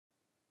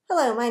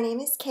Hello, my name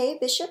is Kay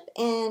Bishop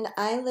and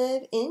I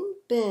live in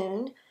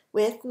Boone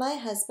with my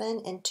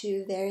husband and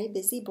two very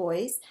busy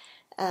boys.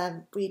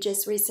 We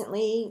just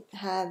recently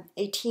had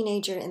a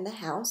teenager in the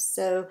house,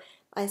 so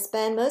I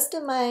spend most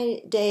of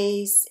my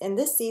days in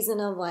this season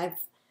of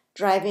life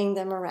driving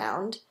them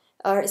around,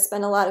 or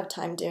spend a lot of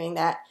time doing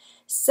that.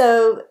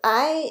 So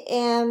I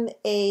am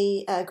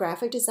a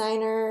graphic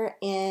designer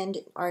and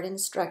art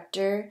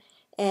instructor,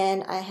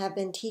 and I have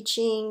been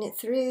teaching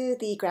through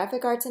the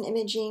Graphic Arts and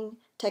Imaging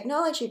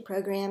Technology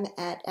program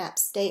at App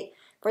State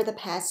for the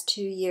past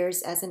 2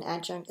 years as an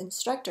adjunct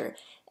instructor.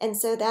 And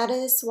so that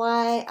is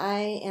why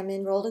I am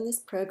enrolled in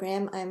this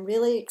program. I'm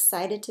really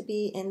excited to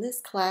be in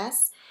this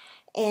class,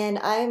 and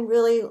I'm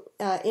really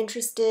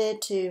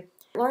interested to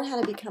learn how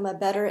to become a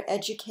better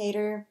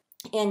educator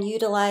and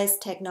utilize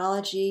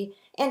technology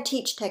and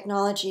teach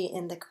technology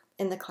in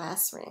the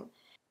classroom.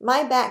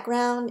 My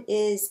background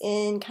is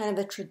in kind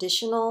of a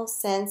traditional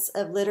sense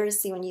of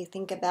literacy. When you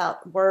think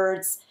about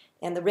words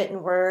and the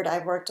written word,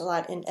 I've worked a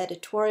lot in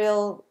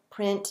editorial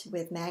print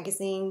with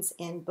magazines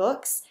and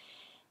books.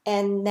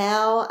 And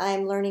now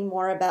I'm learning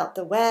more about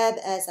the web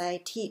as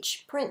I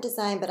teach print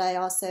design, but I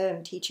also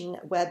am teaching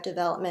web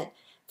development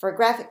for a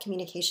graphic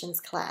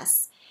communications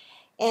class.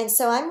 And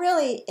so I'm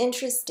really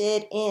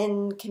interested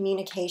in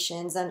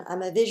communications, and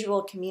I'm a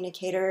visual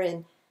communicator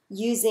and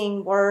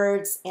using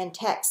words and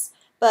text.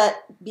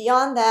 But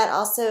beyond that,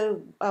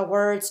 also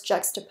words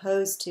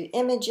juxtaposed to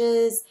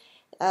images,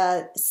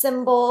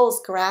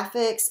 symbols,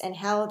 graphics, and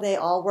how they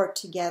all work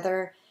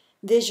together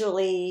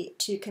visually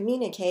to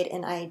communicate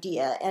an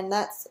idea. And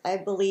that's, I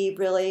believe,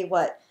 really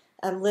what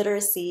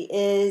literacy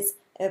is.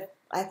 If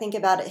I think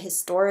about it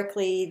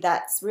historically,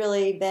 that's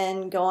really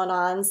been going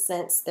on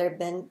since there have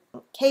been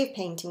cave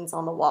paintings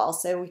on the wall.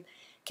 So we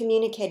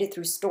communicated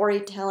through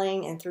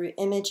storytelling and through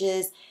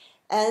images.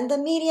 And the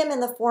medium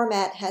and the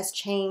format has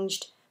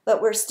changed, but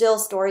we're still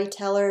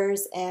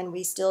storytellers, and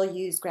we still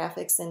use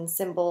graphics and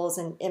symbols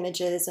and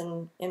images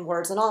and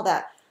words and all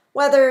that.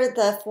 Whether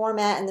the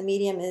format and the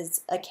medium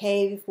is a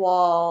cave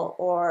wall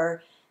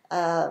or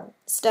a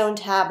stone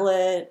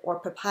tablet or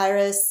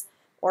papyrus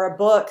or a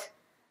book,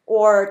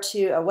 or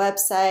to a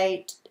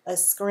website, a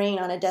screen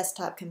on a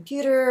desktop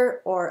computer,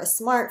 or a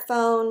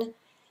smartphone.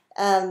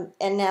 And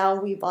now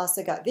we've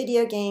also got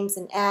video games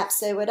and apps.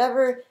 So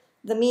whatever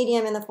the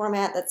medium and the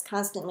format that's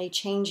constantly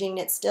changing,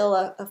 it's still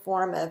a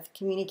form of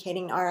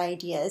communicating our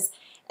ideas.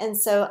 And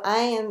so I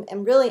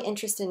am really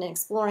interested in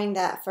exploring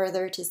that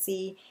further to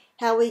see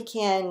how we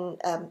can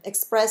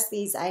express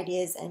these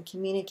ideas and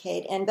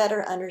communicate and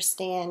better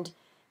understand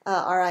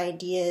our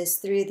ideas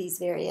through these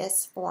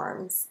various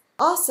forms.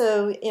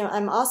 Also,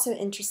 I'm also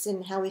interested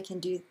in how we can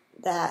do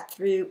that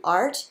through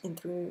art and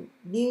through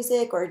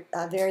music or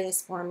various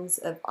forms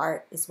of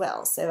art as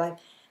well. So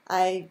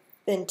I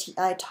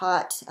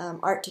taught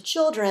art to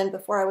children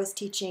before I was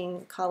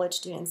teaching college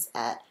students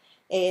at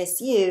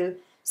ASU.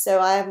 So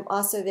I'm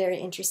also very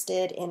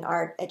interested in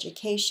art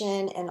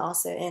education and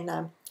also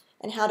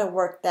in how to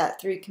work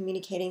that through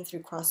communicating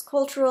through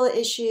cross-cultural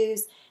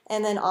issues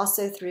and then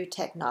also through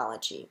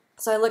technology.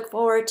 So I look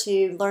forward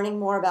to learning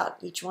more about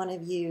each one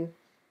of you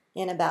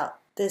and about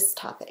this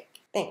topic.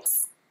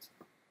 Thanks.